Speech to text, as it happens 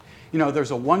You know,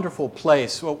 there's a wonderful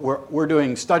place. We're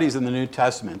doing studies in the New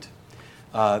Testament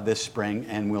this spring,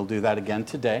 and we'll do that again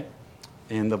today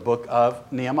in the book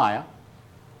of Nehemiah.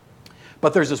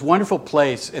 But there's this wonderful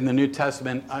place in the New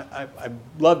Testament. I'd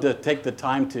love to take the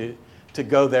time to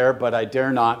go there, but I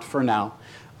dare not for now.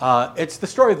 It's the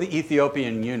story of the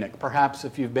Ethiopian eunuch. Perhaps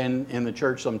if you've been in the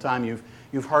church sometime,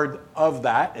 you've heard of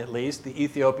that, at least, the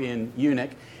Ethiopian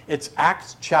eunuch. It's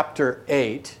Acts chapter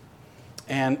 8,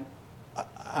 and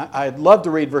I'd love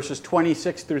to read verses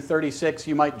 26 through 36.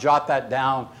 You might jot that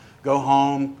down, go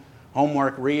home,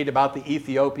 homework, read about the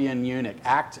Ethiopian eunuch.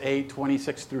 Acts 8,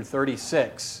 26 through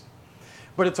 36.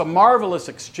 But it's a marvelous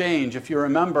exchange. If you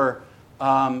remember,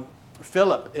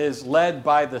 Philip is led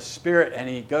by the Spirit, and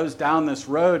he goes down this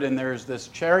road, and there's this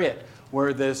chariot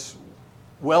where this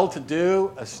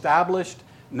well-to-do, established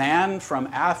man from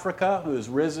Africa who has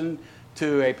risen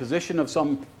to a position of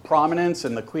some prominence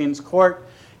in the queen's court.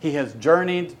 He has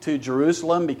journeyed to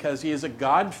Jerusalem because he is a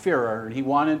God-fearer, and he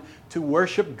wanted to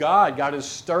worship God. God is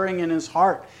stirring in his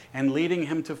heart and leading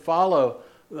him to follow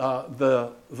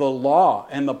the law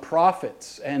and the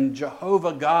prophets and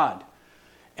Jehovah God.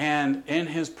 And in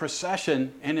his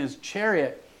procession, in his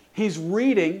chariot, he's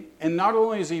reading, and not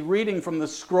only is he reading from the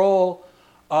scroll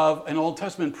of an Old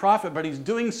Testament prophet, but he's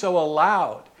doing so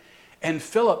aloud. And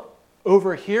Philip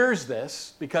overhears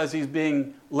this because he's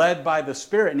being led by the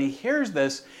Spirit, and he hears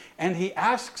this, and he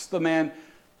asks the man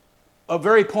a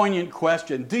very poignant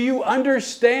question. Do you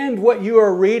understand what you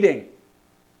are reading?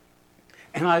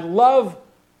 And I love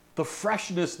the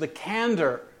freshness, the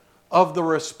candor of the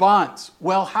response.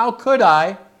 Well, how could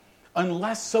I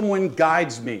unless someone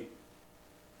guides me?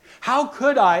 How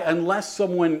could I unless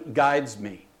someone guides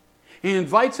me? He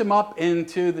invites him up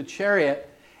into the chariot,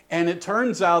 and it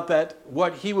turns out that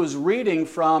what he was reading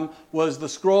from was the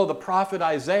scroll of the prophet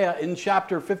Isaiah in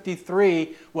chapter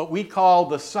 53, what we call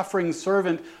the suffering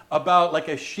servant, about like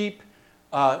a sheep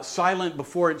silent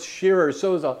before its shearers.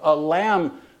 So is a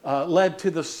lamb led to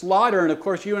the slaughter. And of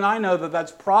course, you and I know that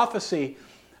that's prophecy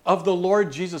of the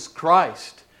Lord Jesus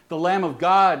Christ, the Lamb of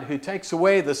God who takes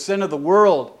away the sin of the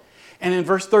world. And in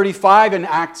verse 35 in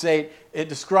Acts 8, it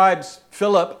describes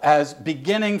Philip as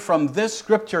beginning from this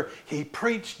scripture, he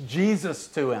preached Jesus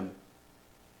to him.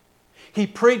 He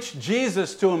preached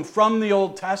Jesus to him from the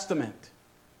Old Testament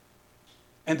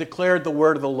and declared the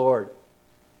word of the Lord.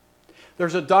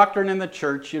 There's a doctrine in the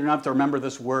church, you don't have to remember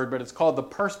this word, but it's called the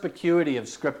perspicuity of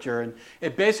Scripture. And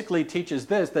it basically teaches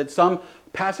this, that some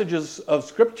passages of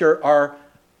Scripture are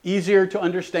easier to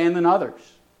understand than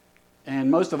others. And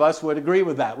most of us would agree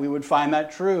with that. We would find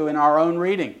that true in our own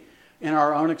reading, in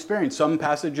our own experience. Some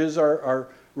passages are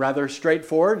rather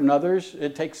straightforward, and others,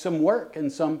 it takes some work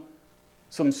and some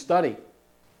study.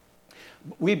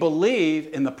 We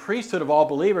believe in the priesthood of all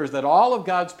believers that all of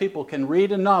God's people can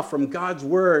read enough from God's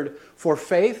word for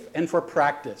faith and for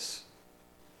practice.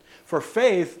 For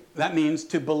faith, that means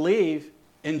to believe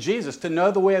in Jesus, to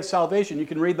know the way of salvation. You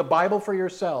can read the Bible for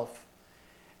yourself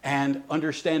and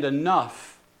understand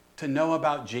enough to know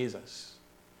about Jesus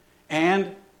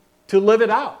and to live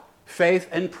it out. Faith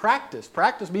and practice.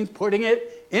 Practice means putting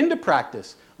it into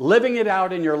practice, living it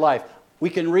out in your life.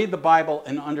 We can read the Bible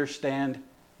and understand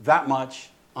that much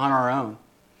on our own.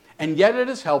 And yet it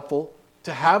is helpful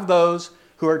to have those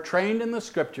who are trained in the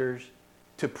Scriptures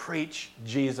to preach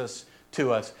Jesus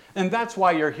to us. And that's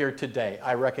why you're here today.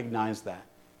 I recognize that.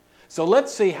 So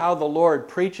let's see how the Lord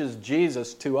preaches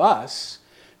Jesus to us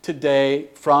today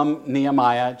from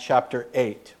Nehemiah chapter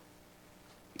 8.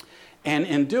 And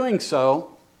in doing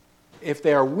so, if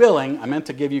they are willing, I meant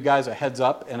to give you guys a heads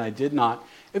up and I did not.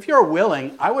 If you're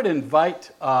willing, I would invite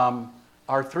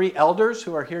our three elders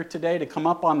who are here today to come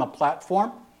up on the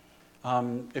platform.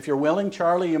 If you're willing,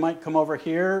 Charlie, you might come over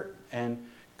here, and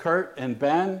Kurt and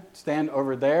Ben stand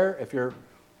over there if you're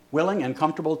willing and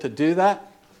comfortable to do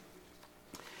that.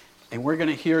 And we're going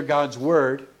to hear God's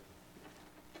word,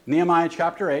 Nehemiah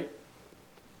chapter 8.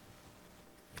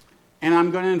 And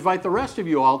I'm going to invite the rest of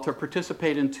you all to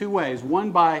participate in two ways.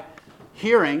 One by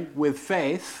hearing with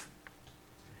faith,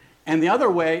 and the other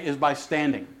way is by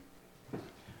standing.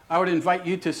 I would invite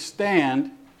you to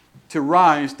stand, to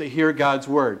rise, to hear God's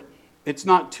word. It's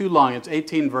not too long. It's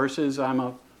 18 verses. I'm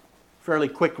a fairly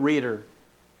quick reader,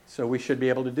 so we should be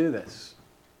able to do this.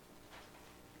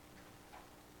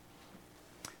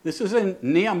 This is in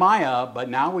Nehemiah, but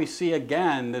now we see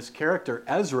again this character,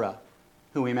 Ezra,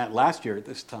 who we met last year at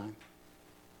this time.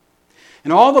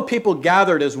 And all the people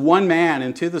gathered as one man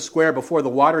into the square before the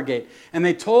water gate, and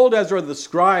they told Ezra the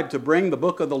scribe to bring the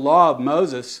book of the law of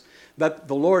Moses that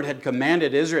the Lord had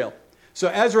commanded Israel. So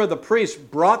Ezra the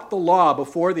priest brought the law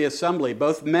before the assembly,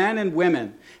 both men and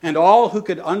women, and all who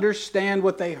could understand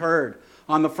what they heard,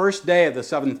 on the first day of the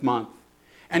 7th month.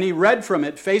 And he read from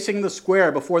it facing the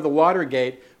square before the water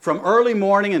gate from early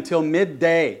morning until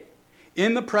midday,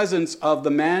 in the presence of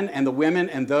the men and the women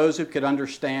and those who could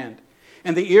understand.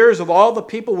 And the ears of all the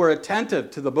people were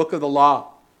attentive to the book of the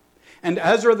law. And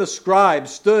Ezra the scribe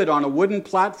stood on a wooden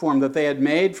platform that they had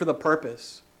made for the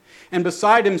purpose. And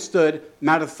beside him stood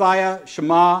Mattithiah,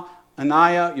 Shema,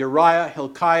 Ananiah, Uriah,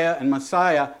 Hilkiah, and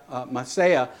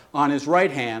Maaseiah on his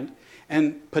right hand,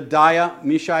 and Pedaiah,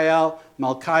 Mishael,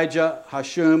 Malchijah,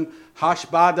 Hashum,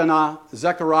 Hashbaddanah,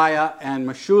 Zechariah, and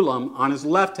Meshullam on his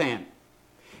left hand.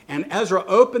 And Ezra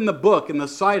opened the book in the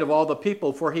sight of all the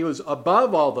people, for he was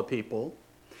above all the people.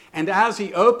 And as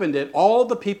he opened it, all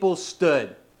the people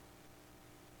stood.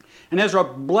 And Ezra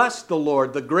blessed the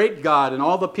Lord, the great God, and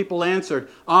all the people answered,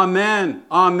 Amen,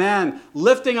 Amen,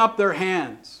 lifting up their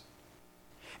hands.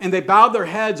 And they bowed their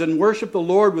heads and worshiped the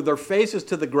Lord with their faces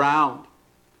to the ground.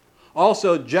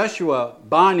 Also Jeshua,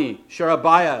 Bani,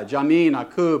 Sherebiah, Jamin,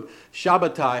 Akub,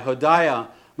 Shabbatai, Hodiah,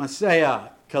 Maaseiah,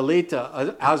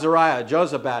 Kelita, Azariah,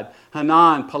 Jozabad,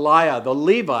 Hanan, Peliah, the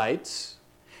Levites,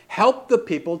 helped the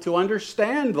people to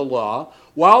understand the law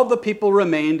while the people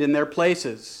remained in their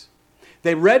places.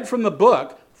 They read from the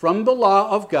book, from the law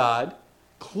of God,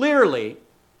 clearly,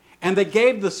 and they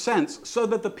gave the sense so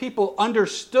that the people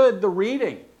understood the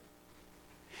reading.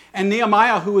 And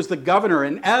Nehemiah, who was the governor,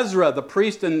 and Ezra, the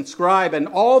priest and scribe, and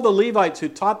all the Levites who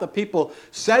taught the people,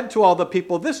 said to all the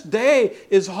people, This day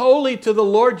is holy to the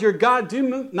Lord your God.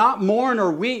 Do not mourn or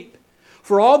weep.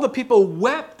 For all the people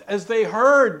wept as they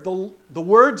heard the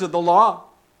words of the law.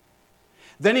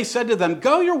 Then he said to them,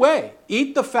 Go your way,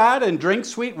 eat the fat and drink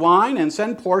sweet wine, and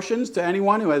send portions to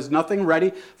anyone who has nothing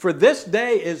ready, for this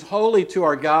day is holy to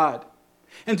our God.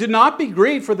 And do not be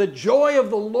grieved, for the joy of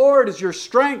the Lord is your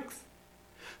strength.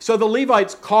 So the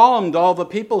Levites calmed all the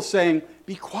people, saying,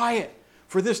 Be quiet,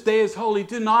 for this day is holy.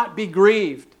 Do not be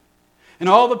grieved. And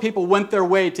all the people went their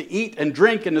way to eat and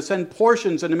drink and to send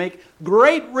portions and to make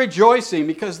great rejoicing,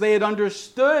 because they had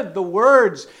understood the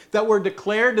words that were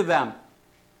declared to them.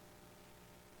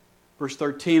 Verse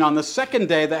 13, on the second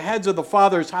day, the heads of the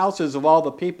fathers' houses of all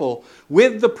the people,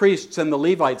 with the priests and the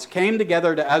Levites, came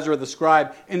together to Ezra the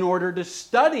scribe in order to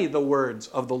study the words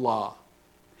of the law.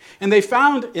 And they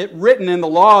found it written in the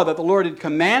law that the Lord had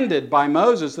commanded by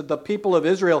Moses that the people of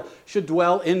Israel should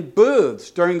dwell in booths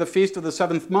during the feast of the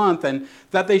 7th month, and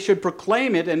that they should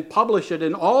proclaim it and publish it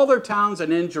in all their towns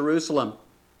and in Jerusalem.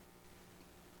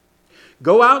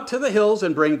 Go out to the hills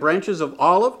and bring branches of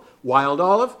olive, wild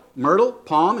olive, myrtle,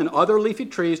 palm, and other leafy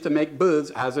trees to make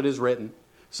booths, as it is written.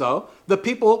 So the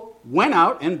people went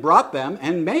out and brought them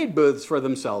and made booths for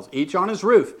themselves, each on his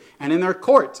roof, and in their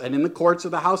courts, and in the courts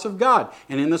of the house of God,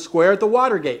 and in the square at the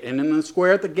water gate, and in the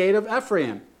square at the gate of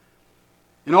Ephraim.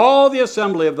 And all the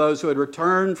assembly of those who had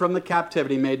returned from the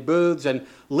captivity made booths and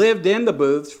lived in the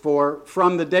booths, for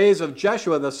from the days of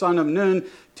Jeshua the son of Nun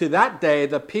to that day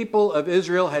the people of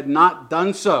Israel had not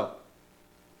done so.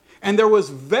 And there was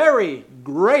very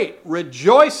great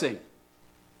rejoicing.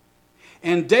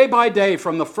 And day by day,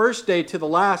 from the first day to the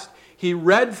last, he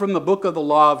read from the book of the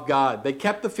law of God. They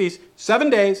kept the feast 7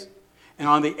 days, and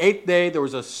on the 8th day there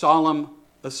was a solemn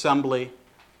assembly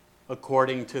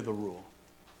according to the rule.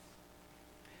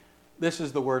 This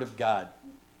is the word of God.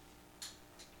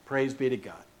 Praise be to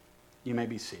God. You may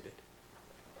be seated.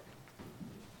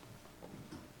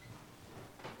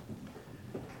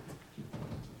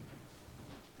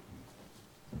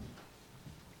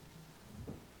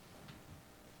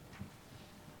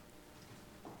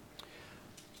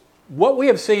 What we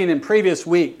have seen in previous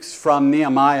weeks from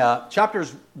Nehemiah,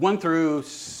 chapters 1 through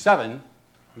 7,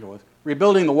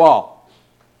 rebuilding the wall.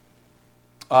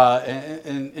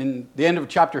 In the end of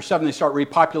chapter 7, they start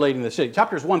repopulating the city.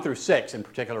 Chapters 1 through 6, in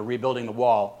particular, rebuilding the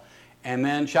wall. And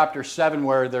then chapter 7,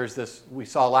 where there's this, we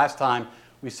saw last time,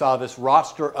 we saw this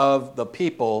roster of the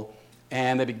people,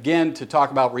 and they begin to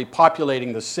talk about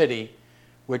repopulating the city,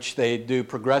 which they do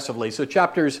progressively. So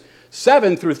chapters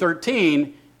 7 through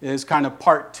 13 is kind of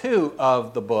part 2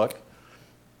 of the book.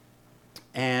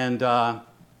 And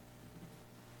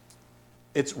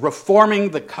it's reforming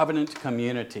the covenant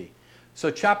community. So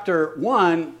chapter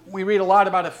 1, we read a lot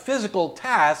about a physical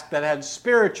task that had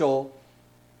spiritual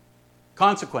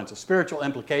consequences, spiritual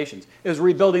implications. It was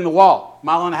rebuilding the wall, 1.5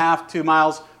 miles, 2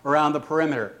 miles around the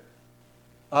perimeter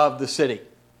of the city.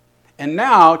 And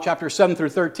now, chapter 7 through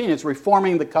 13, it's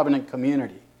reforming the covenant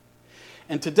community.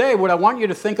 And today, what I want you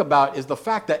to think about is the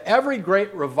fact that every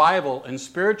great revival and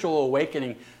spiritual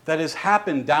awakening that has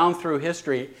happened down through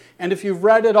history, and if you've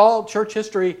read at all church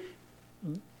history,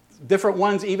 different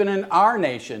ones even in our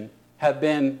nation have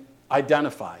been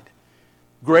identified.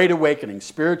 Great awakenings,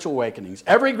 spiritual awakenings.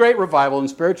 Every great revival and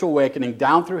spiritual awakening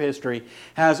down through history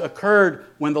has occurred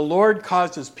when the Lord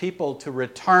caused His people to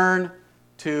return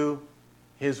to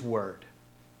His Word.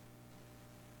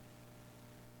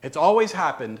 It's always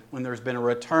happened when there's been a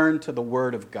return to the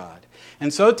Word of God.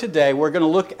 And so today we're going to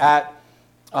look at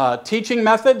teaching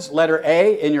methods, letter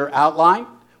A in your outline.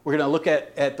 We're going to look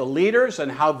at the leaders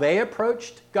and how they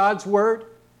approached God's Word.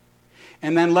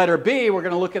 And then letter B, we're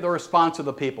going to look at the response of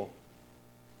the people.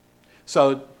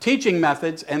 So teaching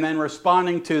methods and then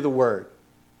responding to the Word.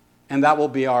 And that will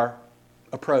be our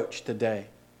approach today.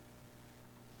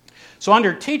 So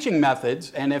under teaching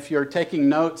methods, and if you're taking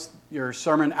notes, your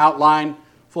sermon outline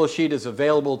full sheet is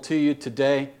available to you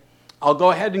today. I'll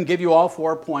go ahead and give you all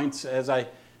 4 points as I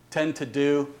tend to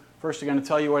do. First I'm going to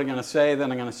tell you what I'm going to say,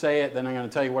 then I'm going to say it, then I'm going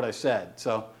to tell you what I said.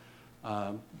 So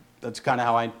that's kind of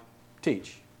how I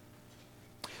teach.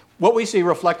 What we see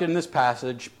reflected in this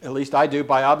passage, at least I do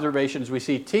by observations, we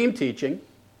see team teaching,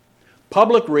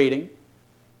 public reading,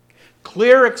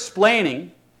 clear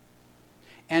explaining,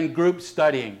 and group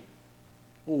studying.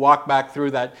 We'll walk back through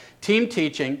that. Team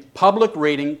teaching, public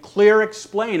reading, clear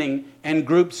explaining, and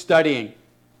group studying.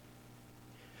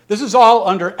 This is all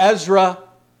under Ezra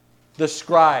the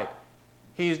scribe.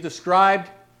 He's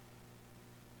described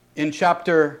in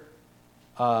chapter...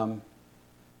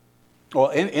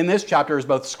 in this chapter is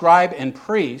both scribe and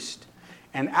priest,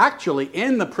 and actually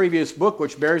in the previous book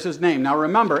which bears his name. Now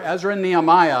remember, Ezra and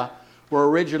Nehemiah were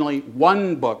originally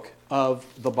one book of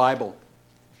the Bible.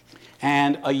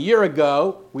 And a year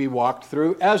ago, we walked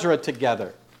through Ezra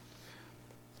together.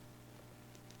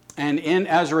 And in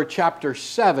Ezra chapter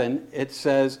 7, it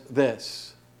says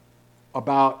this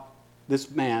about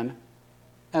this man,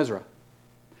 Ezra.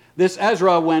 This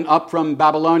Ezra went up from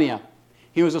Babylonia.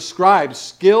 He was a scribe,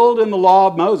 skilled in the law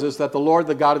of Moses that the Lord,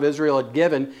 the God of Israel, had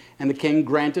given, and the king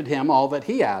granted him all that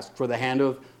he asked, for the hand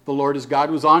of the Lord his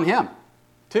God was on him,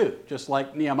 too, just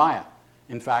like Nehemiah,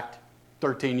 in fact,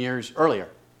 13 years earlier.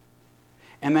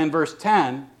 And then verse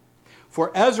 10,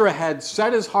 for Ezra had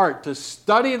set his heart to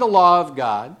study the law of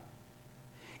God,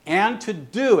 and to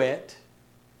do it,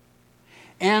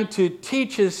 and to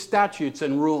teach his statutes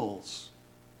and rules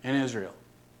in Israel.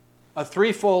 A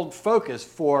threefold focus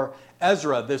for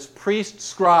Ezra, this priest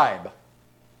scribe,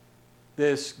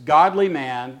 this godly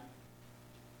man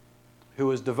who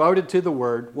was devoted to the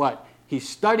Word. What? He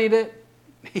studied it,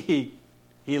 he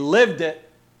lived it,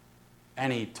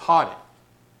 and he taught it.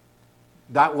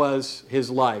 That was his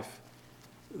life.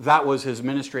 That was his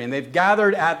ministry. And they've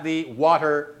gathered at the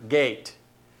water gate,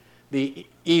 the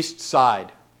east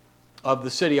side of the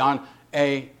city, on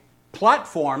a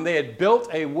platform. They had built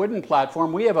a wooden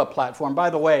platform. We have a platform. By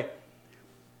the way,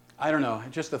 I don't know,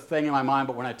 just a thing in my mind,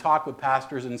 but when I talk with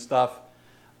pastors and stuff,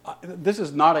 this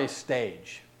is not a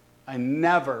stage. I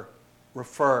never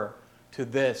refer to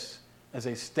this as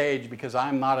a stage because I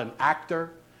am not an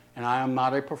actor and I am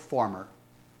not a performer.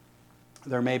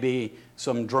 There may be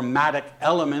some dramatic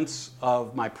elements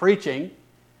of my preaching,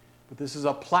 but this is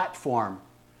a platform.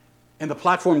 And the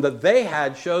platform that they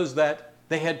had shows that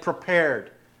they had prepared,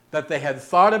 that they had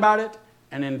thought about it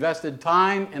and invested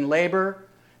time and labor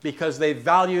because they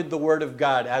valued the Word of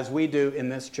God as we do in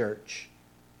this church.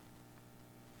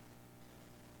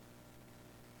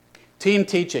 Team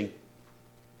teaching.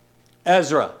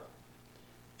 Ezra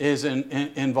is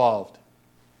involved.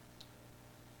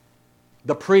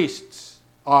 The priests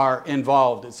are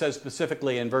involved. It says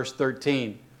specifically in verse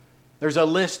 13. There's a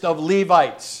list of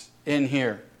Levites in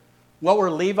here. What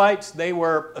were Levites? They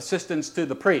were assistants to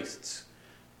the priests.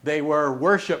 They were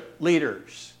worship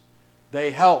leaders.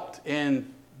 They helped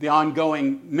in the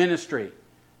ongoing ministry,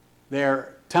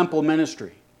 their temple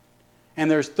ministry. And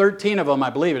there's 13 of them, I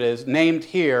believe it is, named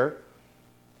here.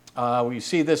 We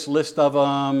see this list of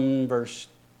them, verse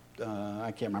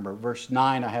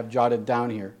 9 I have jotted down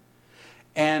here.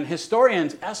 And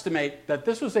historians estimate that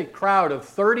this was a crowd of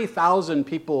 30,000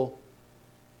 people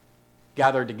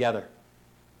gathered together.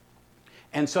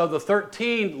 And so the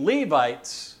 13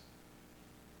 Levites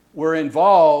were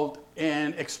involved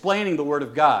in explaining the Word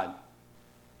of God.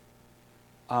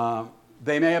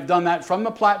 They may have done that from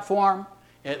the platform.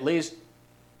 At least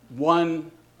one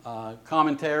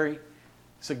commentary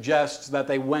suggests that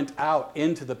they went out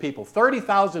into the people.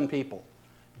 30,000 people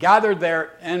gathered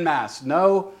there en masse.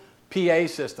 No PA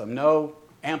system, no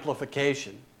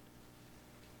amplification.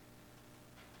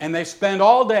 And they spend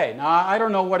all day. Now, I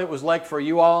don't know what it was like for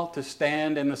you all to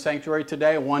stand in the sanctuary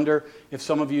today. I wonder if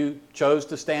some of you chose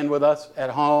to stand with us at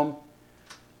home.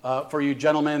 for you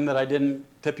gentlemen that I didn't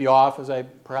tip you off as I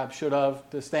perhaps should have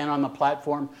to stand on the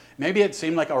platform. Maybe it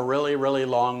seemed like a really, really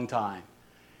long time.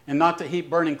 And not to heap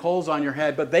burning coals on your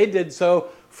head, but they did so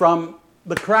from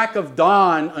the crack of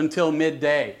dawn until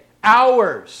midday.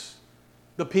 Hours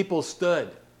the people stood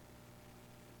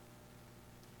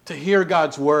to hear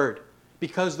God's word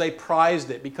because they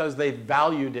prized it, because they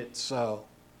valued it so.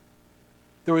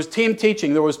 There was team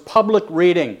teaching, there was public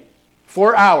reading,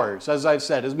 4 hours, as I've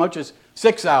said, as much as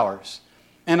 6 hours.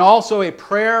 And also a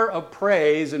prayer of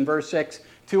praise in verse 6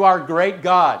 to our great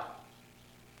God.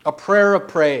 A prayer of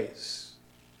praise.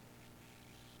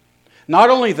 Not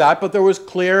only that, but there was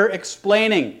clear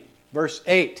explaining. Verse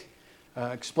 8.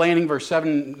 Explaining verse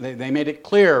 7, they made it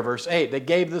clear. Verse 8, they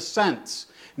gave the sense,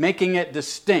 making it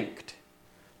distinct.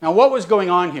 Now what was going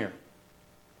on here?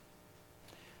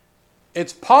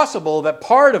 It's possible that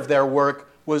part of their work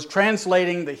was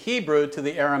translating the Hebrew to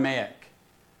the Aramaic.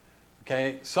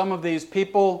 Okay, some of these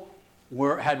people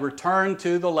had returned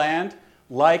to the land,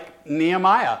 like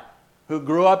Nehemiah, who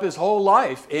grew up his whole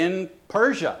life in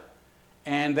Persia.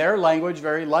 And their language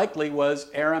very likely was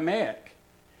Aramaic.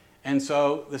 And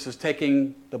so this is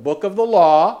taking the book of the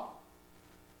law,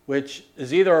 which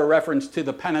is either a reference to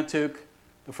the Pentateuch,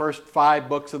 the first 5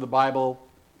 books of the Bible,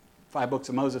 5 books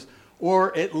of Moses,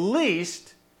 or at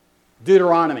least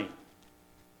Deuteronomy.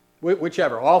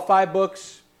 Whichever. All 5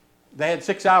 books, they had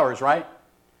 6 hours, right?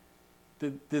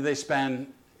 Did they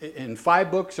spend in 5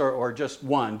 books or just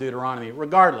 1, Deuteronomy?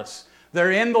 Regardless,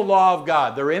 they're in the law of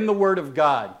God. They're in the Word of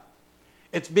God.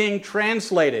 It's being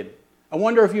translated. I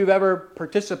wonder if you've ever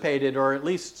participated or at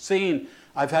least seen,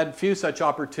 I've had few such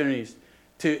opportunities,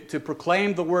 to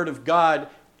proclaim the Word of God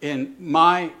in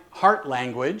my heart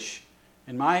language,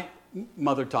 in my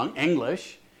mother tongue,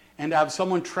 English, and have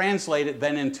someone translate it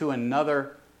then into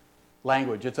another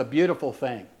language. It's a beautiful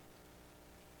thing.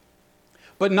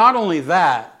 But not only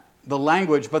that, the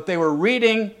language, but they were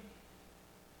reading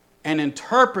and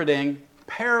interpreting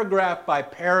paragraph by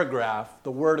paragraph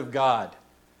the Word of God.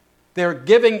 They're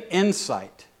giving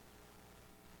insight.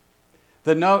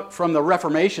 The note from the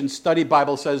Reformation Study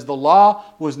Bible says the law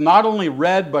was not only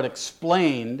read but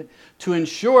explained to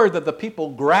ensure that the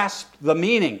people grasped the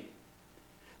meaning.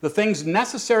 The things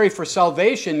necessary for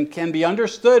salvation can be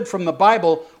understood from the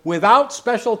Bible without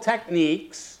special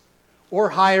techniques or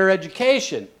higher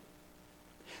education.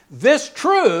 This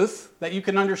truth, that you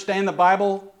can understand the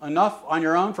Bible enough on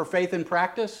your own for faith and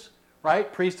practice,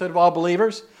 right? Priesthood of all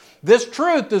believers. This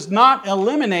truth does not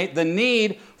eliminate the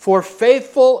need for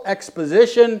faithful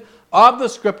exposition of the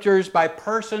Scriptures by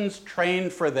persons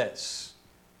trained for this.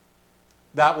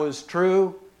 That was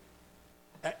true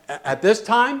at this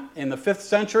time, in the 5th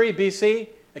century BC.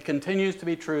 It continues to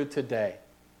be true today.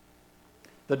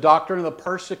 The doctrine of the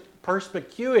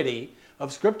perspicuity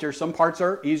of Scripture, some parts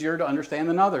are easier to understand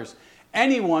than others.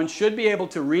 Anyone should be able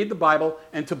to read the Bible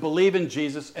and to believe in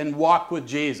Jesus and walk with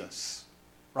Jesus.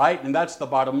 Right? And that's the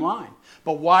bottom line.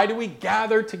 But why do we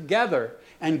gather together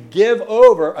and give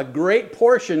over a great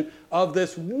portion of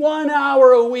this 1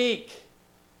 hour a week?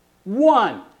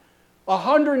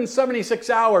 176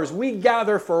 hours. We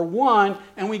gather for 1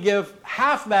 and we give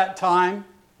half that time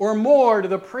or more to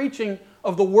the preaching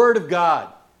of the Word of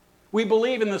God. We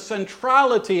believe in the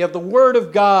centrality of the Word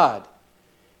of God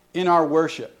in our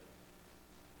worship.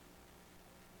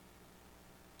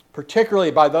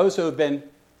 Particularly by those who have been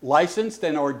licensed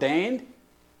and ordained,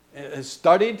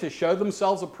 studied to show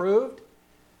themselves approved,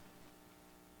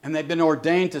 and they've been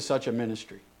ordained to such a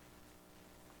ministry.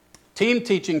 Team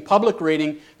teaching, public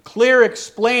reading, clear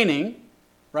explaining,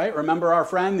 right? Remember our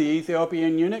friend, the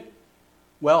Ethiopian eunuch?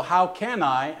 Well, how can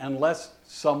I unless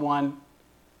someone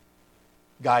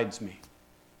guides me?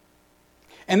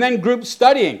 And then group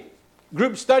studying.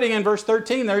 Group studying in verse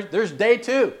 13, there's day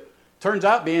 2. Turns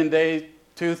out being day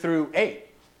 2 through 8,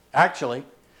 actually.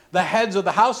 The heads of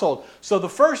the household. So the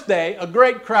first day, a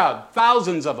great crowd,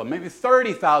 thousands of them, maybe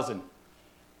 30,000.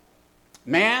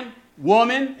 Man,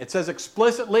 woman, it says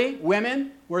explicitly,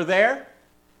 women were there.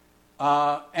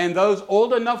 And those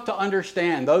old enough to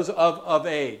understand, those of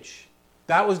age.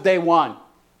 That was day 1.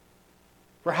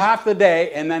 For half the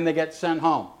day, and then they get sent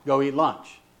home. Go eat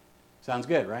lunch. Sounds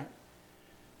good, right?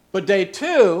 But day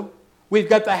 2, we've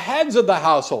got the heads of the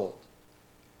household.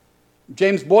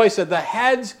 James Boyce said the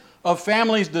heads of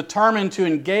families determined to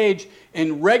engage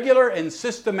in regular and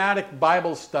systematic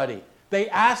Bible study. They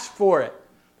ask for it.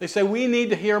 They say, we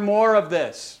need to hear more of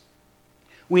this.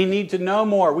 We need to know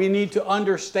more. We need to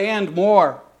understand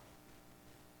more.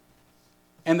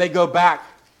 And they go back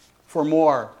for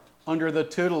more under the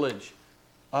tutelage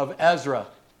of Ezra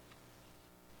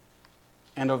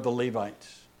and of the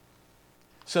Levites.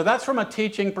 So that's from a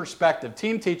teaching perspective.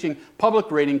 Team teaching,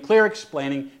 public reading, clear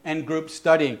explaining, and group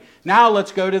studying. Now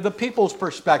let's go to the people's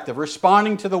perspective,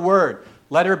 responding to the Word.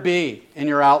 Letter B in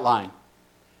your outline.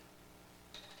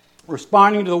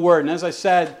 Responding to the Word. And as I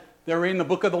said, they're reading the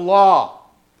book of the law.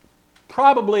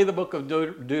 Probably the book of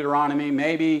Deuteronomy,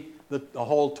 maybe the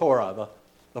whole Torah,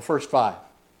 the first 5.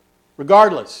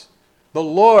 Regardless, the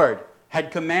Lord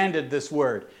had commanded this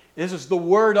Word. This is the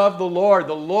word of the Lord.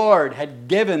 The Lord had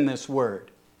given this Word.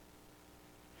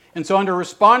 And so under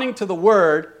responding to the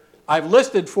Word, I've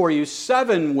listed for you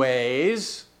 7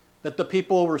 ways that the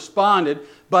people responded,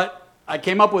 but I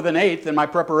came up with an 8th in my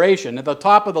preparation. At the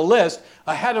top of the list,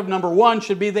 ahead of number 1,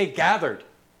 should be they gathered.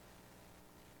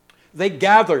 They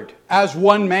gathered as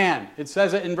one man. It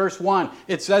says it in verse 1.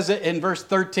 It says it in verse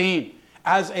 13.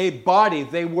 As a body,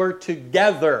 they were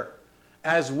together,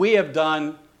 as we have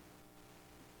done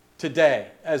today,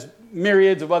 as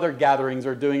myriads of other gatherings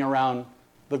are doing around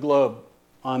the globe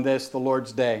on this, the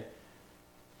Lord's Day,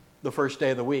 the first day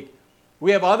of the week.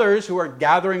 We have others who are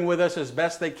gathering with us as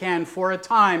best they can for a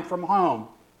time from home.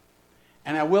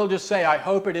 And I will just say, I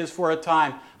hope it is for a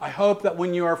time. I hope that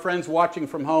when you are friends watching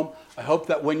from home, I hope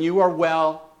that when you are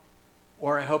well,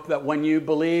 or I hope that when you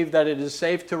believe that it is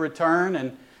safe to return,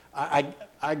 and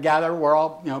I gather we're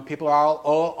all, people are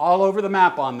all over the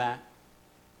map on that.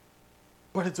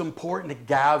 But it's important to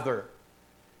gather.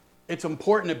 It's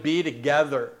important to be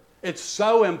together. It's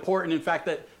so important, in fact,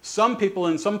 that some people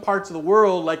in some parts of the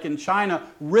world, like in China,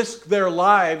 risk their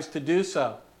lives to do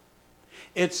so.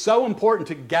 It's so important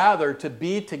to gather, to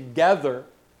be together,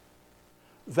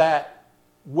 that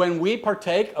when we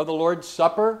partake of the Lord's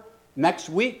Supper next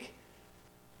week,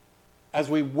 as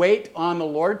we wait on the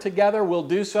Lord together, we'll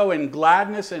do so in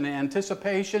gladness and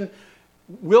anticipation.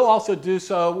 We'll also do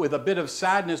so with a bit of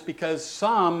sadness because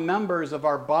some members of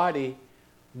our body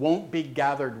won't be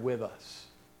gathered with us.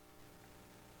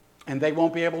 And they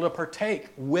won't be able to partake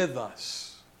with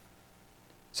us.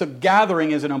 So gathering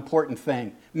is an important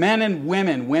thing. Men and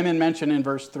women mentioned in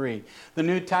verse 3. The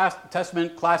New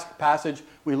Testament classic passage,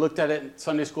 we looked at it in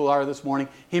Sunday school hour this morning,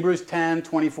 Hebrews 10,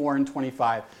 24, and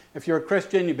 25. If you're a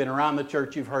Christian, you've been around the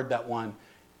church, you've heard that one.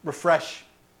 Refresh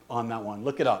on that one.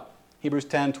 Look it up. Hebrews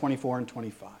 10, 24, and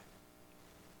 25.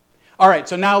 All right,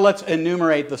 so now let's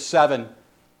enumerate the 7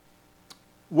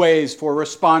 ways for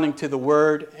responding to the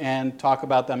Word and talk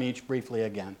about them each briefly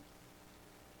again.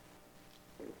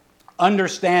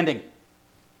 Understanding.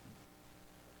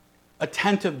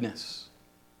 Attentiveness.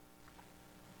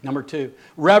 Number 2.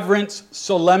 Reverence,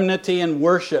 solemnity, and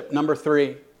worship. Number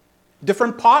 3.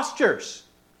 Different postures.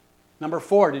 Number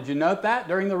 4. Did you note that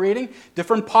during the reading?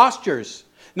 Different postures.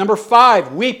 Number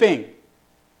 5. Weeping.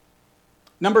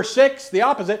 Number 6. The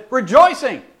opposite.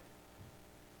 Rejoicing.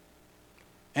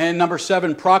 And number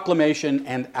 7, proclamation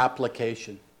and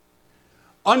application.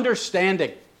 Understanding.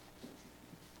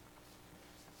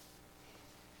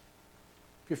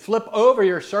 If you flip over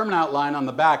your sermon outline on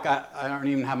the back, I don't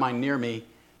even have mine near me.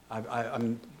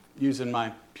 I'm using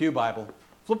my Pew Bible.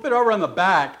 Flip it over on the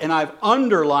back, and I've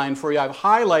underlined for you, I've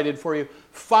highlighted for you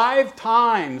 5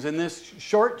 times in this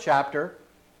short chapter.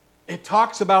 It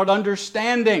talks about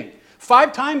understanding.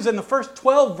 5 times in the first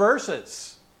 12 verses.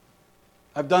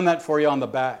 I've done that for you on the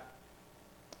back.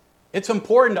 It's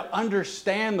important to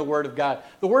understand the Word of God.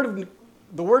 The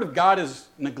Word of God is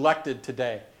neglected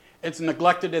today. It's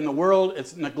neglected in the world.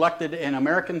 It's neglected in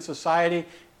American society.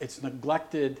 It's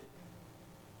neglected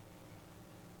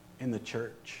in the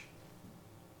church.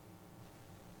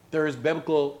 There is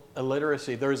biblical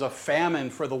illiteracy. There is a famine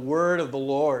for the Word of the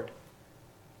Lord.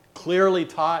 Clearly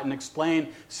taught and explained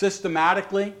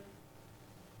systematically,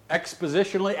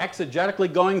 expositionally,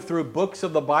 exegetically, going through books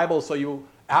of the Bible so you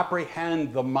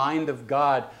apprehend the mind of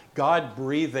God, God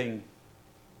breathing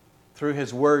through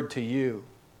His Word to you.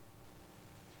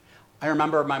 I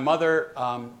remember my mother,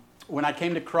 when I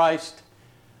came to Christ,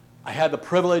 I had the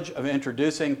privilege of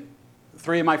introducing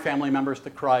 3 of my family members to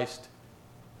Christ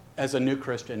as a new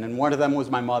Christian, and one of them was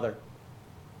my mother.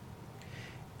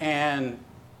 And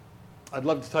I'd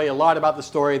love to tell you a lot about the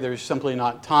story. There's simply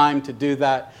not time to do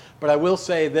that. But I will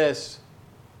say this.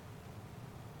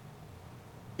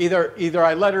 Either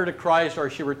I led her to Christ or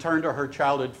she returned to her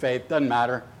childhood faith. Doesn't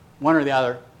matter. One or the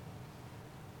other.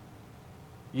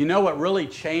 You know what really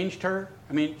changed her?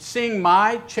 I mean, seeing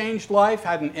my changed life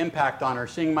had an impact on her.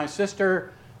 Seeing my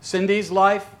sister Cindy's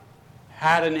life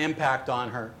had an impact on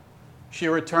her. She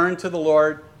returned to the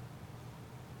Lord.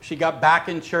 She got back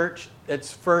in church.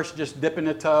 It's first just dipping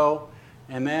a toe,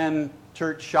 and then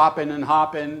church shopping and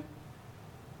hopping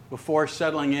before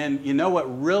settling in. You know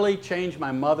what really changed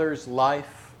my mother's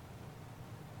life?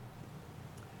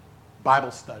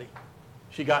 Bible study.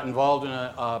 She got involved in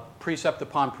a precept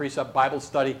upon precept Bible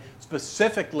study,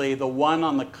 specifically the one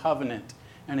on the covenant,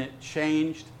 and it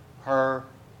changed her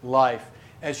life.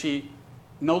 As she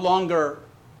no longer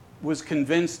was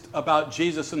convinced about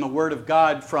Jesus and the Word of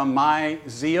God from my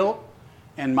zeal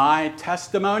and my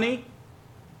testimony,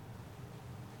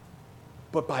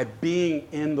 but by being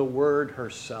in the Word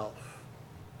herself.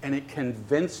 And it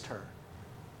convinced her.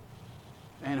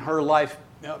 And her life,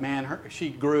 man, she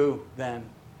grew then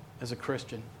as a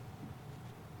Christian.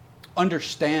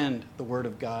 Understand the Word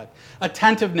of God.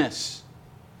 Attentiveness.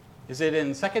 Is it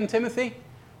in 2 Timothy?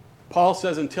 Paul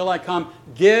says, until I come,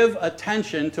 give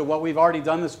attention to what we've already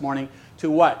done this morning,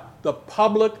 to what? The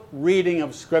public reading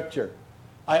of Scripture.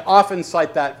 I often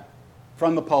cite that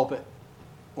from the pulpit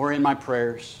or in my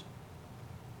prayers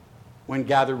when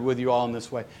gathered with you all in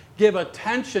this way. Give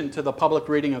attention to the public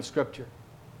reading of Scripture.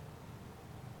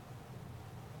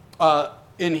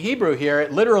 In Hebrew here,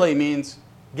 it literally means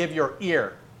give your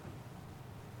ear.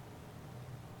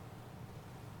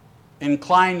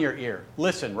 Incline your ear.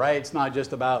 Listen, right? It's not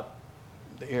just about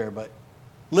the ear, but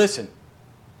listen.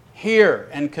 Hear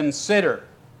and consider.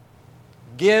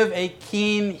 Give a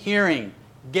keen hearing.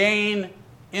 Gain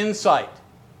insight.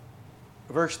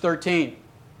 Verse 13.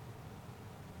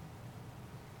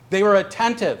 They were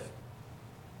attentive.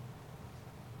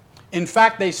 In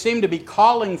fact, they seemed to be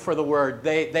calling for the word.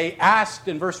 They asked,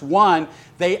 in verse 1,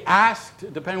 they asked,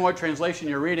 depending on what translation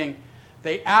you're reading,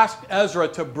 they asked Ezra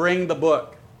to bring the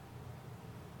book.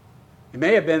 It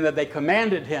may have been that they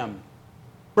commanded him,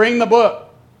 bring the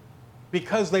book,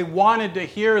 because they wanted to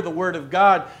hear the Word of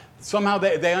God. Somehow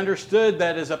they understood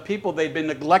that as a people they'd been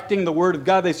neglecting the Word of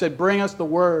God. They said, bring us the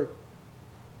Word.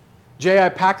 J.I.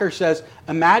 Packer says,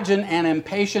 imagine an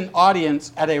impatient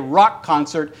audience at a rock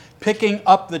concert picking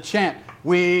up the chant,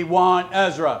 we want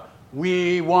Ezra,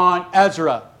 we want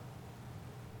Ezra.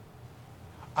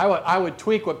 I would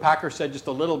tweak what Packer said just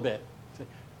a little bit.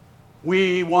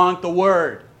 We want the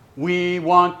Word. We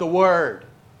want the Word.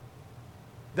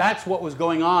 That's what was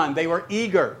going on. They were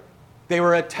eager. They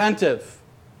were attentive.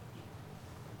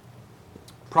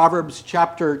 Proverbs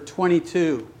chapter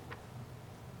 22.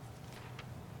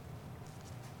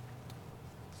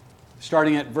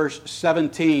 Starting at verse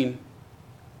 17.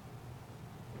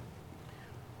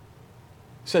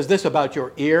 Says this about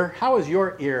your ear. How is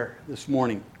your ear this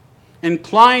morning?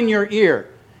 Incline your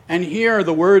ear and hear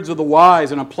the words of the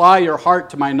wise, and apply your heart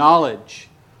to my knowledge.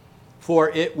 For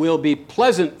it will be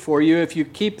pleasant for you if you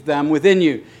keep them within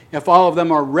you, if all of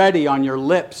them are ready on your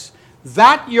lips,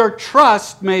 that your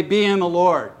trust may be in the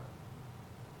Lord.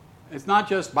 It's not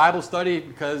just Bible study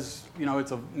because,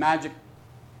 it's a magic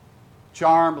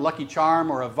charm, lucky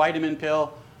charm, or a vitamin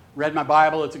pill. Read my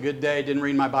Bible, it's a good day. Didn't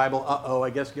read my Bible, I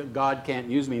guess God can't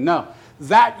use me. No.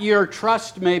 That your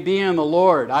trust may be in the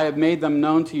Lord. I have made them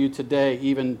known to you today,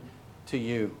 even to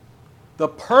you. The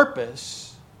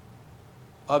purpose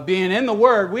of being in the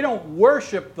Word, we don't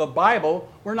worship the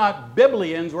Bible. We're not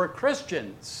Biblians, we're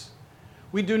Christians.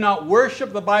 We do not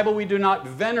worship the Bible. We do not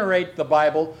venerate the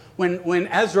Bible. When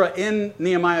Ezra in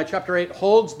Nehemiah chapter 8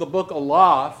 holds the book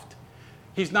aloft,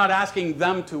 he's not asking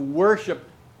them to worship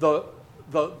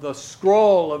the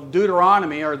scroll of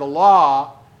Deuteronomy or the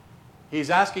law. He's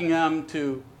asking them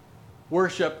to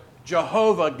worship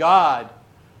Jehovah God.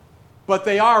 But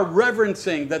they are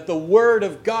reverencing that the Word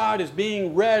of God is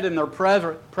being read in their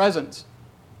presence.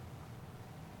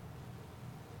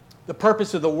 The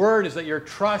purpose of the Word is that your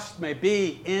trust may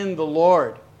be in the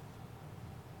Lord.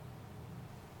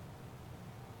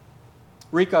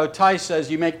 Rico Tice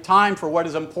says, you make time for what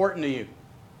is important to you.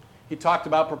 He talked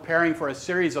about preparing for a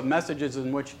series of messages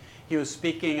in which he was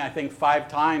speaking, I think, 5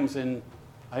 times in,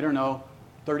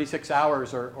 36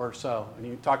 hours or so. And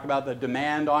he talked about the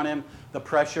demand on him, the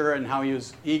pressure, and how he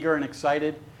was eager and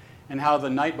excited, and how the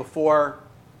night before,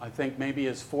 I think maybe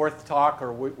his 4th talk,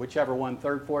 or whichever one,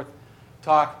 3rd, 4th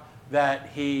talk, that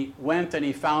he went and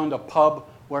he found a pub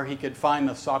where he could find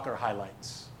the soccer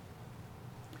highlights.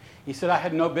 He said, I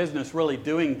had no business really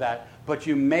doing that, but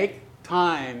you make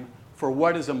time for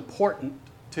what is important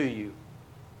to you.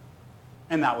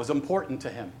 And that was important to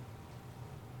him.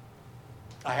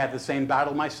 I had the same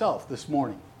battle myself this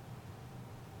morning.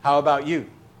 How about you?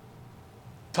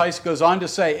 Tice goes on to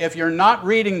say, if you're not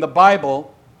reading the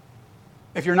Bible,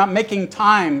 if you're not making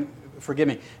time,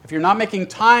 if you're not making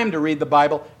time to read the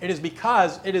Bible, it is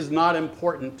because it is not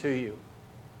important to you.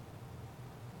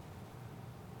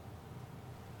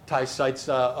 Tice cites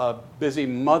a busy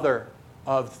mother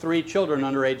of 3 children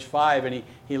under age 5, and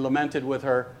he lamented with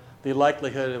her the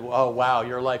likelihood of, oh wow,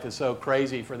 your life is so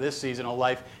crazy for this season of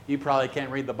life, you probably can't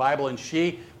read the Bible. And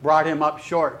she brought him up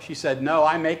short. She said, no,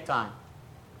 I make time.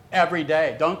 every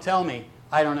day. Don't tell me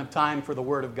I don't have time for the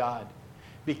Word of God.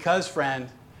 Because, friend,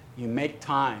 you make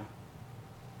time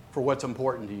for what's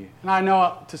important to you. And I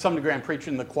know to some degree I'm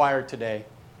preaching in the choir today,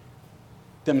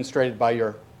 demonstrated by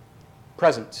your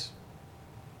presence.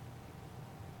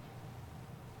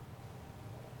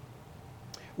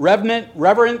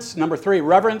 Reverence, number 3,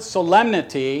 reverence,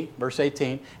 solemnity, verse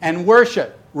 18, and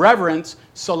worship. Reverence,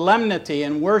 solemnity,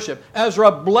 and worship.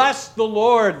 Ezra blessed the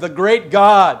Lord, the great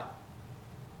God.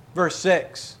 Verse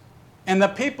 6. And the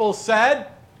people said,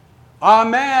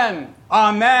 Amen,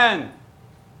 Amen.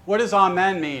 What does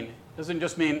Amen mean? It doesn't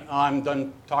just mean, oh, I'm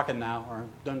done talking now, or I'm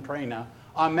done praying now.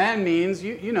 Amen means,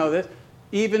 you know this,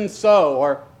 even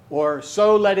so, or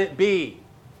so let it be.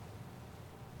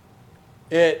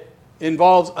 It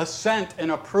involves assent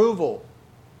and approval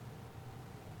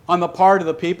on the part of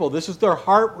the people. This is their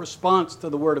heart response to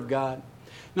the Word of God.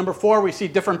 Number 4, we see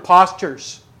different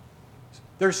postures.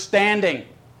 There's standing.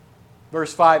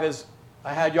 Verse 5 is,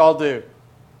 I had y'all do.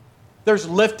 There's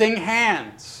lifting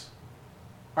hands.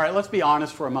 All right, let's be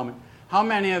honest for a moment. How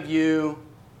many of you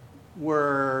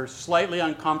were slightly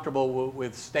uncomfortable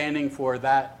with standing for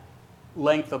that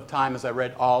length of time as I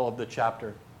read all of the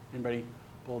chapter? Anybody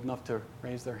bold enough to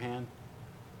raise their hand?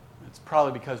 It's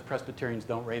probably because Presbyterians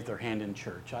don't raise their hand in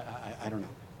church. I don't know.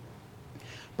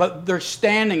 But there's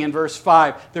standing in verse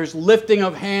 5. There's lifting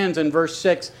of hands in verse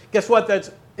 6. Guess what?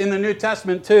 That's in the New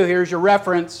Testament too. Here's your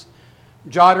reference.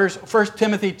 Jotters, 1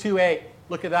 Timothy 2:8.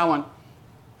 Look at that one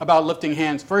about lifting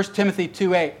hands. 1 Timothy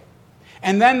 2:8.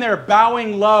 And then they're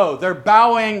bowing low. They're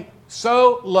bowing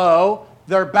so low,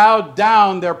 they're bowed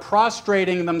down. They're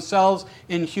prostrating themselves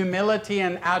in humility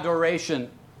and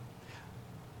adoration.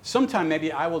 Sometime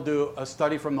maybe I will do a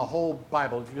study from the whole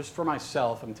Bible, just for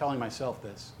myself. I'm telling myself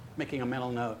this, making a mental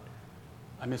note.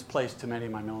 I misplaced too many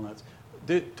of my mental notes.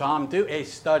 Tom, do a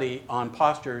study on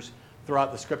postures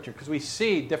throughout the Scripture, because we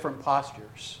see different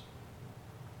postures.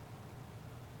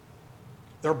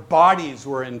 Their bodies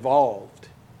were involved.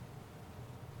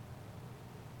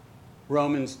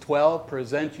 Romans 12,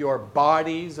 present your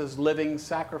bodies as living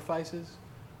sacrifices.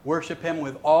 Worship Him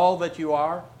with all that you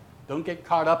are. Don't get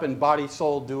caught up in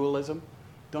body-soul dualism.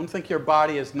 Don't think your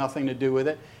body has nothing to do with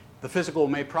it. The physical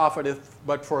may profiteth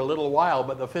but for a little while,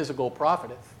 but the physical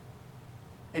profiteth.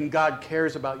 And God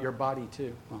cares about your body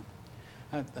too. Well,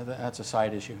 that's a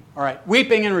side issue. All right,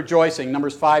 weeping and rejoicing,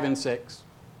 Numbers 5 and 6.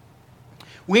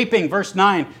 Weeping, verse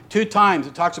 9, 2 times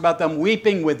it talks about them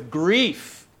weeping with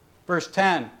grief. Verse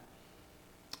 10,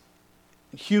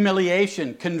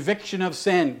 humiliation, conviction of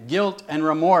sin, guilt and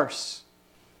remorse.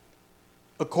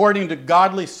 According to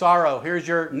godly sorrow. Here's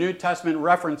your New Testament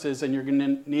references, and you're going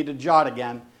to need to jot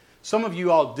again. Some of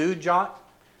you all do jot,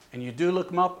 and you do look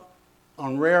them up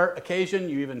on rare occasion.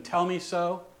 You even tell me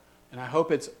so, and I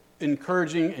hope it's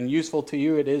encouraging and useful to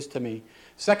you. It is to me.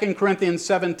 2 Corinthians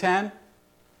 7:10,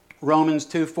 Romans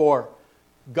 2:4.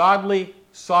 Godly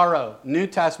sorrow, New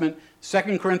Testament,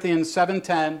 2 Corinthians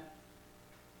 7:10,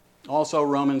 also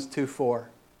Romans 2:4.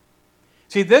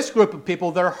 See, this group of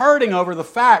people, they're hurting over the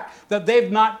fact that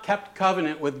they've not kept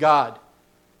covenant with God.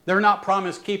 They're not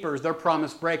promise keepers, they're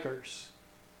promise breakers,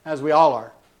 as we all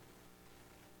are.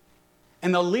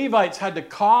 And the Levites had to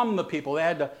calm the people. They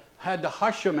had to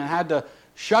hush them and had to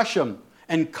shush them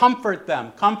and comfort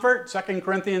them. Comfort, 2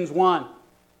 Corinthians 1.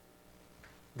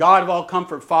 God of all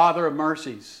comfort, Father of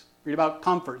mercies. Read about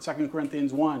comfort, 2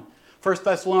 Corinthians 1. 1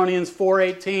 Thessalonians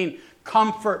 4:18.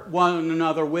 Comfort one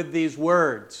another with these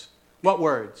words. What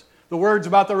words? The words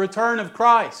about the return of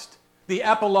Christ. The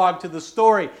epilogue to the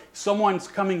story. Someone's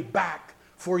coming back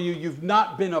for you. You've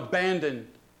not been abandoned.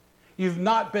 You've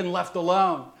not been left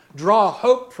alone. Draw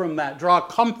hope from that. Draw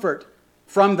comfort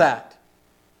from that.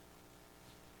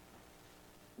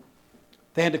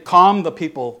 They had to calm the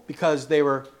people because they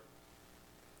were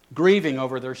grieving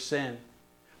over their sin.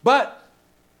 But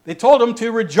they told them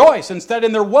to rejoice instead,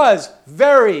 and there was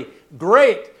very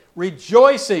great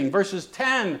rejoicing. Verses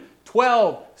 10,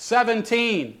 12,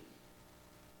 17.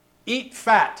 Eat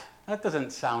fat. That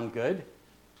doesn't sound good.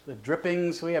 The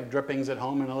drippings, we have drippings at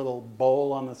home in a little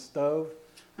bowl on the stove.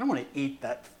 I don't want to eat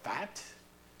that fat.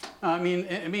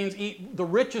 It means eat the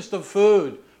richest of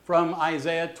food from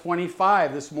Isaiah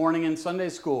 25 this morning in Sunday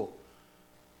school.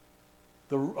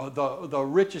 The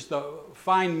richest, the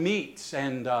fine meats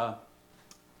and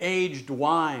aged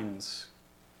wines.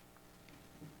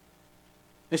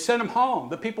 They sent them home.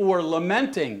 The people were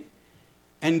lamenting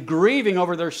and grieving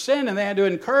over their sin, and they had to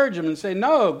encourage them and say,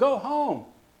 no, go home.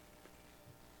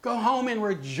 Go home and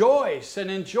rejoice and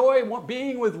enjoy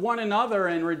being with one another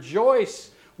and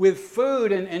rejoice with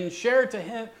food and share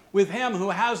with him who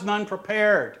has none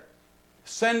prepared.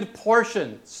 Send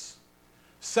portions.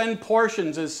 send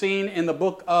portions is seen in the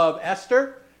book of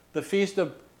Esther, the Feast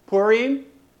of Purim.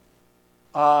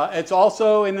 It's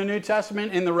also in the New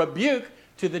Testament in the rebuke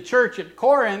to the church at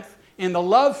Corinth in the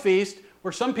love feast,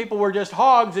 where some people were just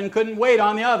hogs and couldn't wait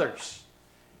on the others.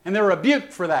 And they're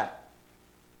rebuked for that.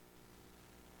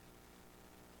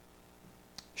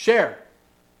 Share.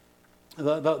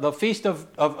 The feast of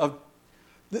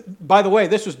by the way,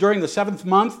 this was during the 7th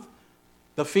month,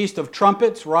 the Feast of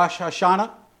Trumpets, Rosh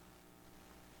Hashanah.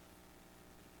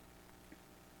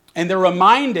 And they're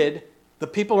reminded, the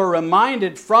people are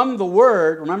reminded from the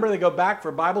Word. Remember, they go back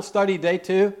for Bible study day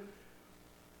 2.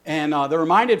 And they're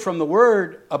reminded from the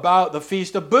Word about the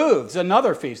Feast of Booths,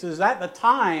 another feast. This is at the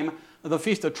time of the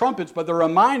Feast of Trumpets, but they're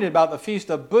reminded about the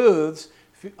Feast of Booths.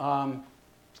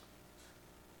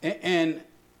 And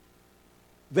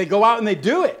they go out and they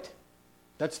do it.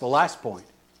 That's the last point.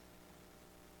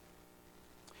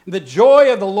 The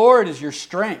joy of the Lord is your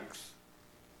strength.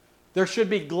 There should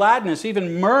be gladness,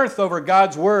 even mirth over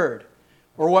God's Word,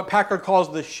 or what Packard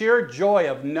calls the sheer joy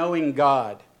of knowing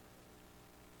God.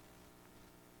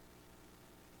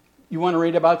 You want to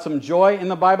read about some joy in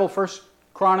the Bible? 1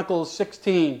 Chronicles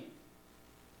 16,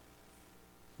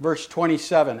 verse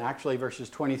 27. Actually, verses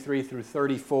 23 through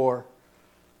 34.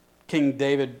 King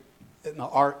David in the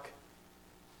ark.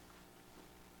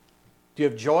 Do you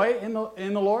have joy in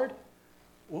the Lord?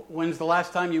 When's the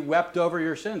last time you wept over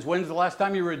your sins? When's the last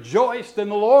time you rejoiced in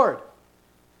the Lord?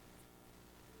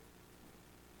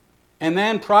 And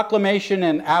then proclamation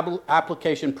and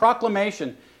application.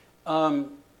 Proclamation.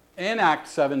 In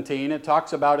Acts 17, it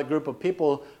talks about a group of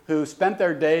people who spent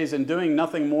their days in doing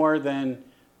nothing more than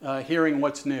hearing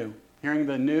what's new. Hearing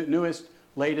the newest,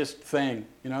 latest thing,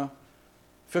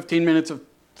 15 minutes of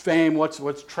fame,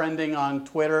 what's trending on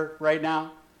Twitter right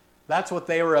now. That's what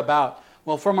they were about.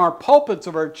 Well, from our pulpits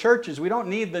of our churches, we don't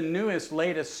need the newest,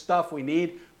 latest stuff. We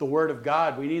need the Word of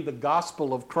God. We need the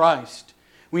gospel of Christ.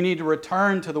 We need to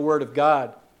return to the Word of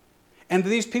God. And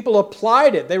these people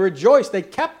applied it. They rejoiced. They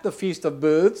kept the Feast of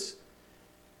Booths,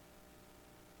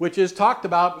 which is talked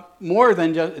about more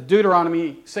than just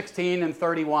Deuteronomy 16 and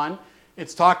 31.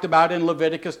 It's talked about in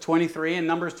Leviticus 23 and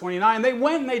Numbers 29. They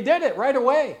went and they did it right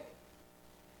away.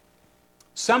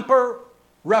 Semper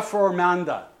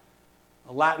reformanda.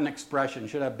 A Latin expression.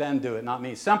 Should have Ben do it, not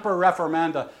me. Semper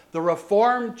reformanda. The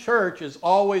Reformed Church is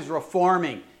always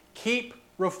reforming. Keep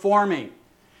reforming.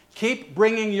 Keep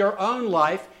bringing your own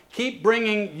life. Keep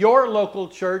bringing your local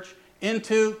church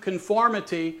into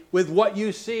conformity with what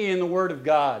you see in the Word of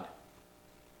God.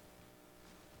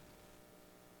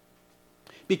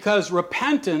 Because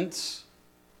repentance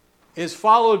is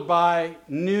followed by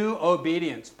new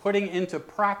obedience, putting into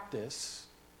practice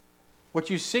what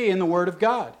you see in the Word of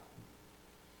God.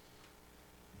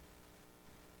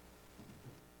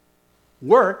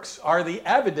 Works are the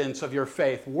evidence of your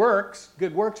faith.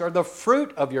 Good works, are the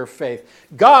fruit of your faith.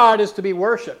 God is to be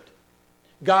worshipped.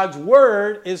 God's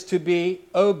Word is to be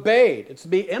obeyed. It's to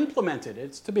be implemented.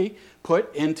 It's to be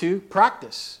put into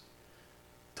practice.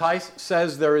 Tice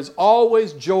says there is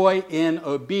always joy in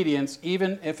obedience,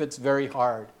 even if it's very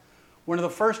hard. One of the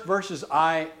first verses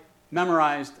I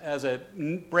memorized as a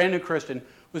brand new Christian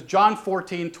was John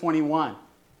 14:21.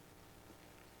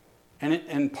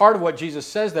 And part of what Jesus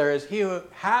says there is, he who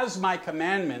has my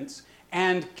commandments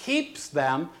and keeps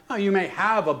them. Now, you may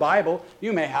have a Bible.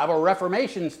 You may have a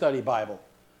Reformation study Bible.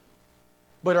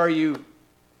 But are you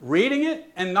reading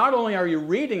it? And not only are you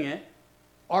reading it,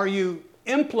 are you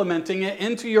implementing it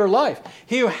into your life?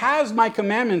 He who has my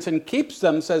commandments and keeps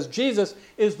them, says Jesus,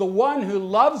 is the one who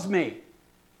loves me.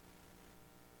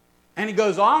 And he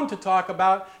goes on to talk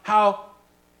about how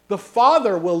the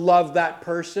Father will love that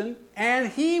person and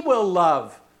he will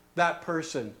love that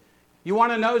person. You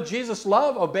want to know Jesus'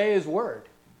 love? Obey his word.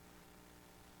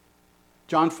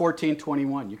 John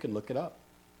 14:21. You can look it up.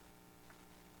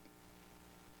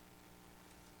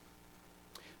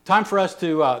 Time for us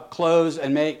to close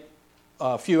and make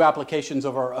a few applications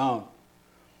of our own.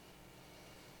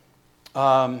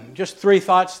 Just 3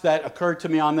 thoughts that occurred to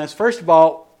me on this. First of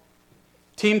all,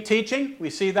 team teaching. We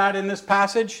see that in this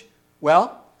passage.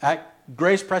 Well, at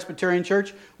Grace Presbyterian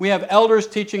Church, we have elders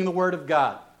teaching the Word of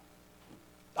God.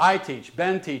 I teach.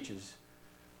 Ben teaches.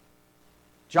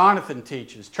 Jonathan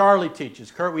teaches. Charlie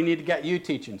teaches. Kurt, we need to get you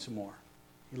teaching some more.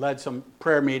 He led some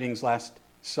prayer meetings last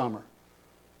summer.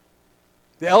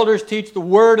 The elders teach the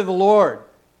Word of the Lord.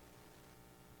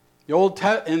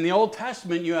 In the Old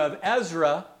Testament, you have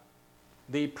Ezra,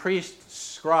 the priest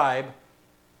scribe,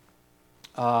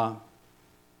 or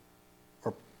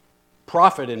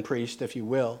prophet and priest, if you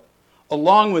will,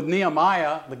 along with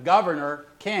Nehemiah, the governor,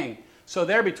 king. So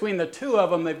there, between the two of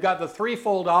them, they've got the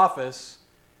threefold office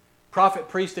Prophet,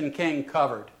 priest, and king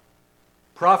covered.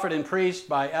 Prophet and priest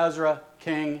by Ezra,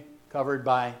 king covered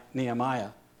by Nehemiah.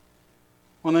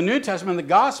 Well, in the New Testament, the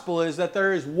gospel is that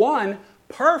there is one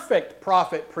perfect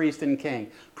prophet, priest, and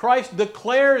king. Christ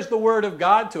declares the word of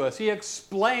God to us. He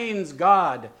explains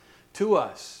God to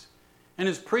us. And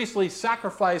his priestly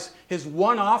sacrifice, his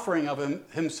one offering of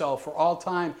himself for all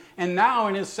time. And now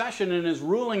in his session, in his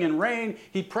ruling and reign,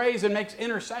 he prays and makes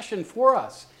intercession for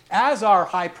us as our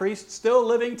high priest still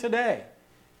living today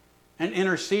and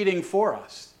interceding for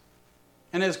us.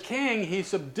 And as king, he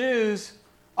subdues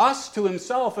us to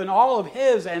himself and all of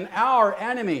his and our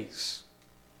enemies.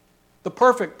 The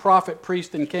perfect prophet,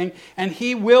 priest, and king. And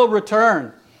he will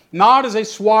return. Not as a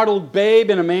swaddled babe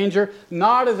in a manger,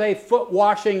 not as a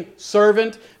foot-washing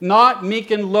servant, not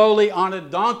meek and lowly on a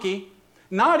donkey,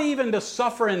 not even to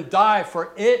suffer and die,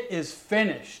 for it is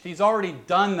finished. He's already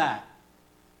done that.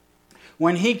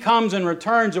 When he comes and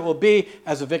returns, it will be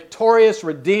as a victorious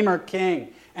Redeemer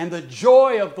King. And the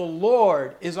joy of the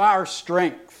Lord is our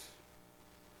strength.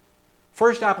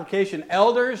 First application,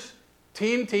 elders,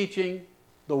 team teaching,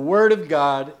 the Word of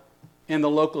God in the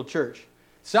local church.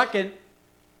 Second,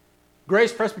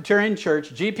 Grace Presbyterian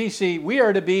Church, GPC, we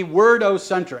are to be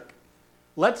word-o-centric.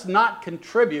 Let's not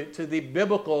contribute to the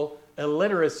biblical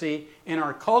illiteracy in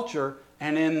our culture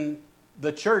and in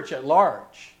the church at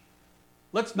large.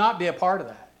 Let's not be a part of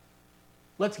that.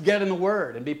 Let's get in the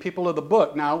Word and be people of the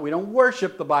book. Now, we don't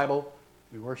worship the Bible.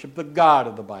 We worship the God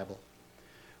of the Bible.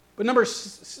 But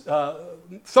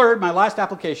third, my last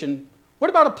application, what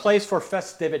about a place for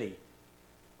festivity?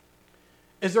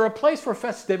 Is there a place for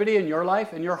festivity in your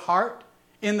life, in your heart,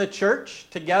 in the church,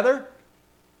 together?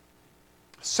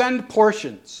 Send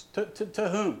portions. To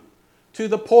whom? To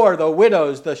the poor, the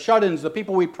widows, the shut-ins, the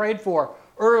people we prayed for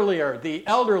earlier, the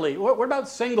elderly. What about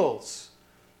singles?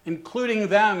 Including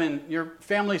them in your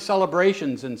family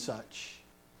celebrations and such.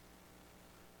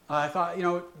 I thought,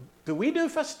 do we do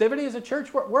festivity as a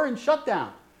church? We're in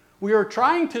shutdown. We are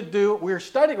trying to do, we're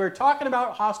talking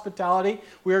about hospitality.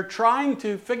 We are trying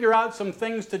to figure out some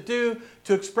things to do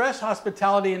to express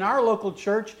hospitality in our local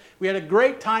church. We had a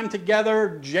great time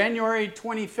together January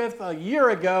 25th a year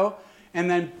ago, and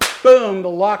then boom, the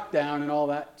lockdown and all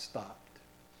that stopped.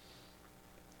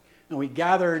 And we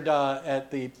gathered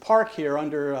at the park here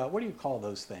under, what do you call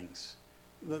those things?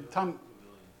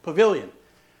 Pavilion.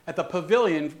 At the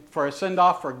pavilion for a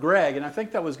send-off for Greg, and I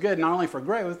think that was good, not only for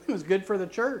Greg, it was good for the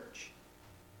church.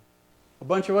 A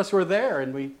bunch of us were there,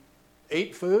 and we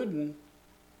ate food and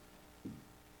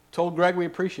told Greg we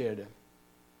appreciated him.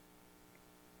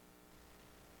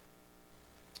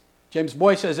 James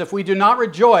Boyce says, if we do not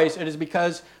rejoice, it is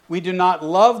because we do not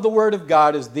love the Word of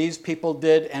God as these people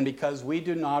did, and because we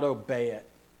do not obey it.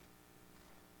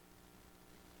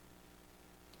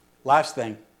 Last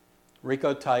thing,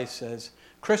 Rico Tice says,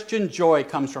 Christian joy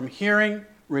comes from hearing,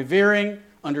 revering,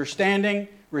 understanding,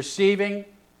 receiving,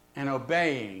 and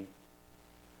obeying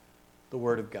the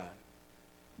Word of God.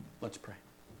 Let's pray.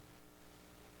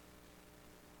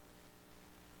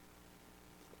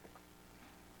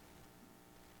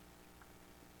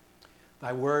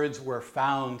 Thy words were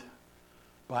found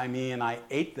by me, and I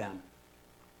ate them,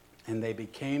 and they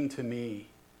became to me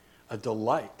a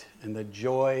delight and the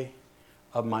joy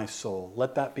of my soul.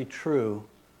 Let that be true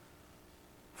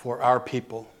for our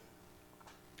people.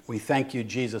 We thank you,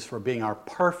 Jesus, for being our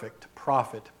perfect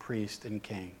prophet, priest, and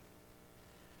king,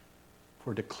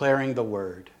 for declaring the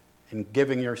word and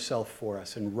giving yourself for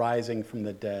us and rising from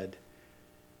the dead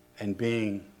and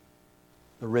being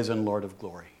the risen Lord of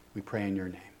glory. We pray in your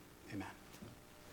name.